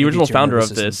the original founder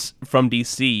of this from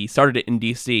DC started it in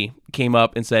DC, came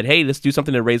up and said, "Hey, let's do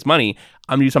something to raise money.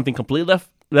 I'm gonna do something completely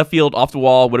left field, off the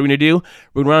wall. What are we gonna do?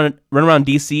 We're gonna run around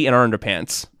DC in our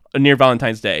underpants near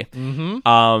Valentine's Day."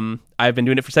 Mm-hmm. I've been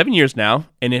doing it for 7 years now,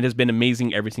 and it has been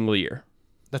amazing every single year.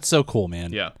 That's so cool,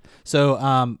 man. Yeah. So,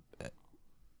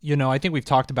 I think we've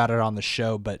talked about it on the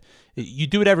show, but you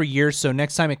do it every year. So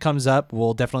next time it comes up,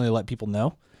 we'll definitely let people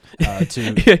know.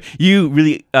 You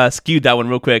really skewed that one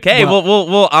real quick. Hey,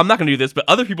 well, I'm not gonna do this, but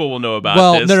other people will know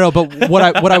about this. No. But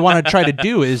what I want to try to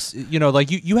do is, like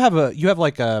you have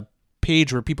like a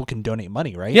page where people can donate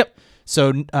money, right? Yep.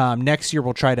 So next year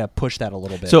we'll try to push that a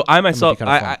little bit. So I myself,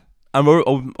 I've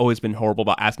always been horrible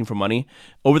about asking for money.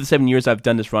 Over the 7 years I've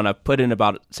done this run, I've put in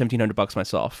about $1,700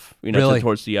 myself, really?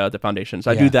 towards the foundation. So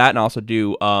I do that, and I also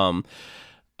do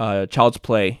Child's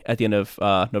Play at the end of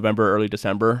November, early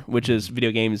December, which is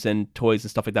video games and toys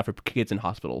and stuff like that for kids in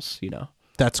hospitals.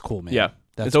 That's cool, man. Yeah.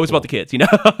 It's always about the kids, you know.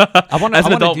 wanna- As I an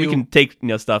wanna adult, we do- can take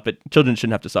stuff, but children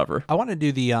shouldn't have to suffer. I want to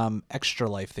do the Extra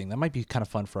Life thing. That might be kind of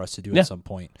fun for us to do Yeah. at some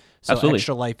point. So Absolutely.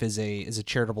 Extra Life is a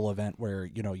charitable event where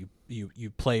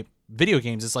you play video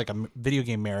games. It's like a video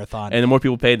game marathon. And the more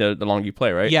people pay, the longer you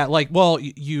play, right? Yeah, like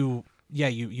you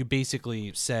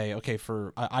basically say, okay,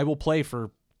 I will play for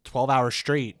 12 hours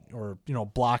straight, or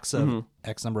blocks of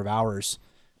X number of hours.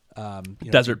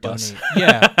 Desert to bus. donate.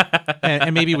 Yeah,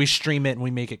 and maybe we stream it and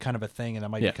we make it kind of a thing, and that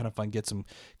might Yeah. be kind of fun. Get some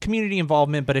community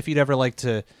involvement. But if you'd ever like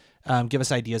to give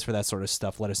us ideas for that sort of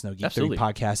stuff, let us know. Absolutely.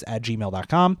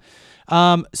 geek30podcast@gmail.com.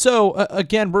 So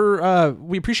again,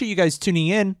 we appreciate you guys tuning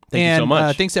in. Thank you so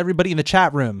much. Thanks to everybody in the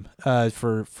chat room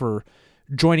for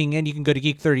joining in. You can go to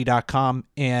geek30.com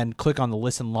and click on the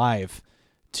listen live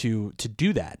to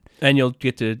do that. And you'll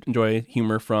get to enjoy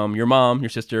humor from your mom, your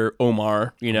sister,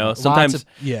 Omar. Sometimes lots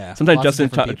sometimes of Justin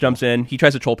different people. jumps in. He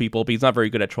tries to troll people, but he's not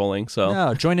very good at trolling. So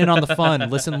No, join in on the fun.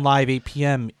 Listen live 8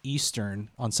 p.m.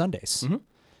 Eastern on Sundays,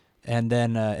 and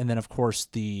then of course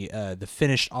the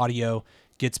finished audio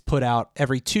gets put out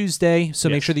every Tuesday. So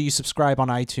make Yes. sure that you subscribe on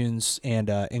iTunes and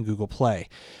Google Play.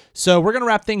 So we're gonna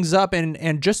wrap things up,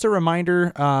 and just a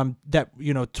reminder that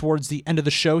towards the end of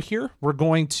the show here, we're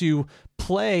going to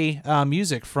play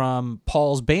music from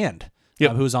Paul's band,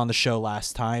 Yep. who was on the show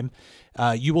last time.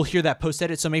 You will hear that post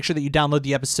edit, so make sure that you download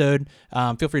the episode.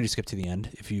 Feel free to skip to the end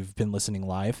if you've been listening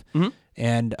live,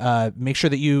 and make sure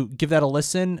that you give that a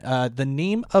listen. The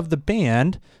name of the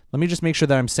band, let me just make sure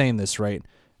that I'm saying this right.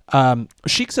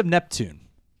 Sheiks of Neptune.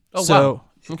 Oh, so, wow.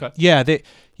 Okay. Yeah,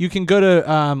 you can go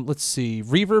to let's see,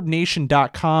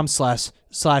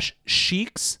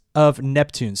 reverbnation.com/Sheiks of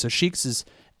Neptune. So Sheiks is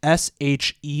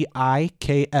SHEIKS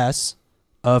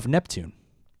of Neptune.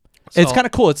 It's So- kind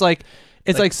of cool. It's like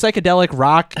psychedelic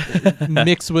rock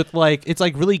mixed with it's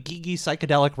like really geeky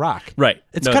psychedelic rock. Right.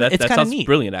 It's No, kind of that kind of sounds neat.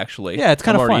 brilliant, actually. Yeah, it's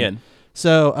kind I'm of already fun. in.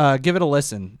 So give it a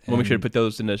listen. We'll make sure to And- put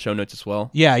those in the show notes as well.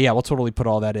 Yeah, we'll totally put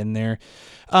all that in there.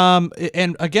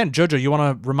 And again, Jojo, you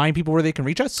want to remind people where they can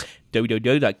reach us?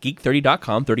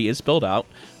 www.geek30.com. 30 is spelled out.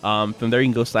 From there, you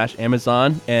can go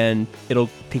 /Amazon, and it'll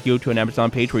take you to an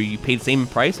Amazon page where you pay the same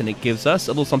price, and it gives us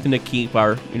a little something to keep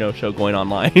our show going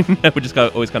online, which is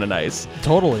always kind of nice.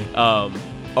 Totally.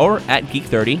 Or at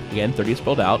Geek30, again, 30 is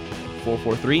spelled out.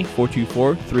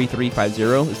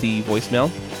 443-424-3350 is the voicemail.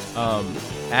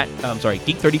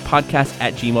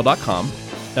 Geek30podcast@gmail.com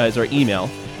is our email.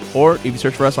 Or if you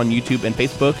search for us on YouTube and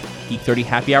Facebook, Geek30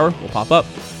 Happy Hour will pop up.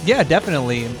 Yeah,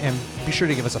 definitely. And be sure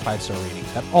to give us a 5-star rating.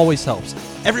 That always helps.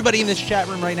 Everybody in this chat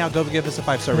room right now, go give us a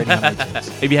 5-star rating on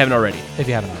iTunes. If you haven't already. If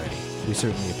you haven't already. We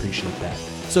certainly appreciate that.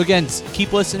 So again,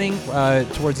 keep listening.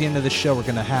 Towards the end of the show, we're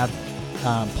going to have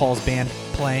Paul's band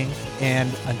playing.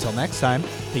 And until next time,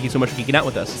 Thank you so much for geeking out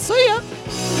with us. see ya.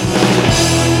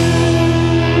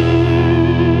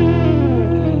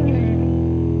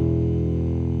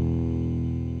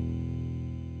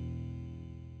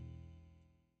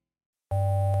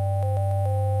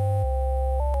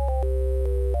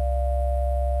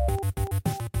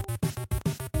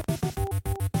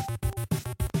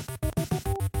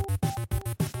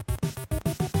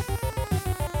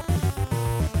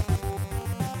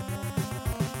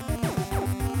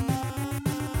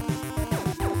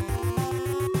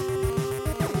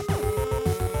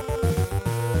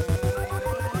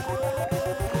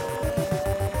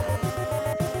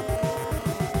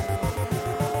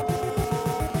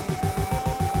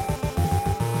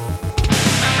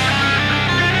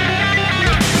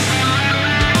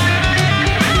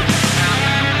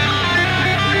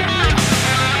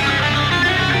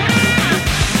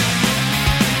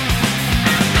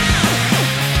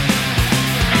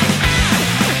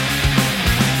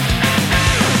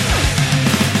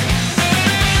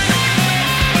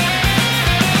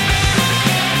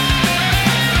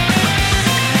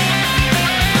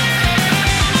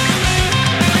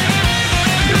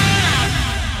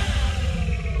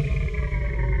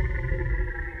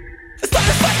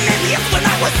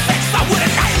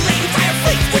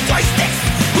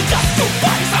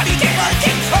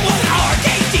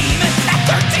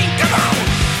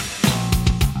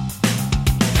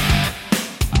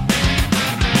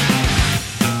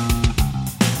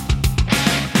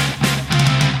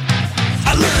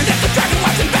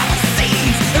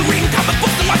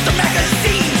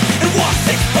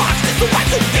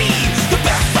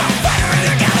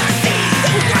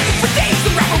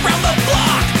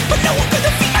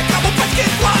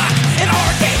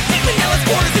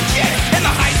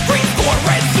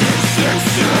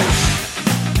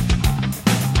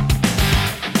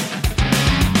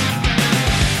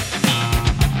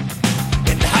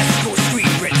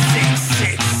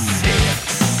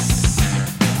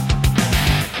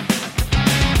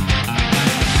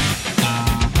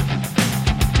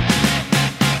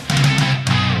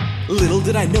 Little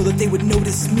did I know that they would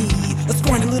notice me, a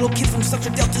scrawny little kid from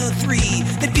Sector Delta 3.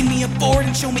 They'd beam me aboard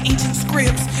and show me ancient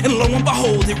scripts, and lo and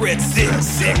behold, it read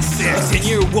 666. A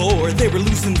 10-year war, they were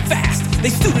losing fast. They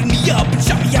suited me up and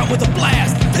shot me out with a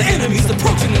blast. The enemy's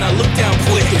approaching and I look down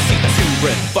quick and see 2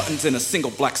 red buttons and a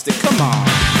single black stick. Come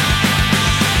on.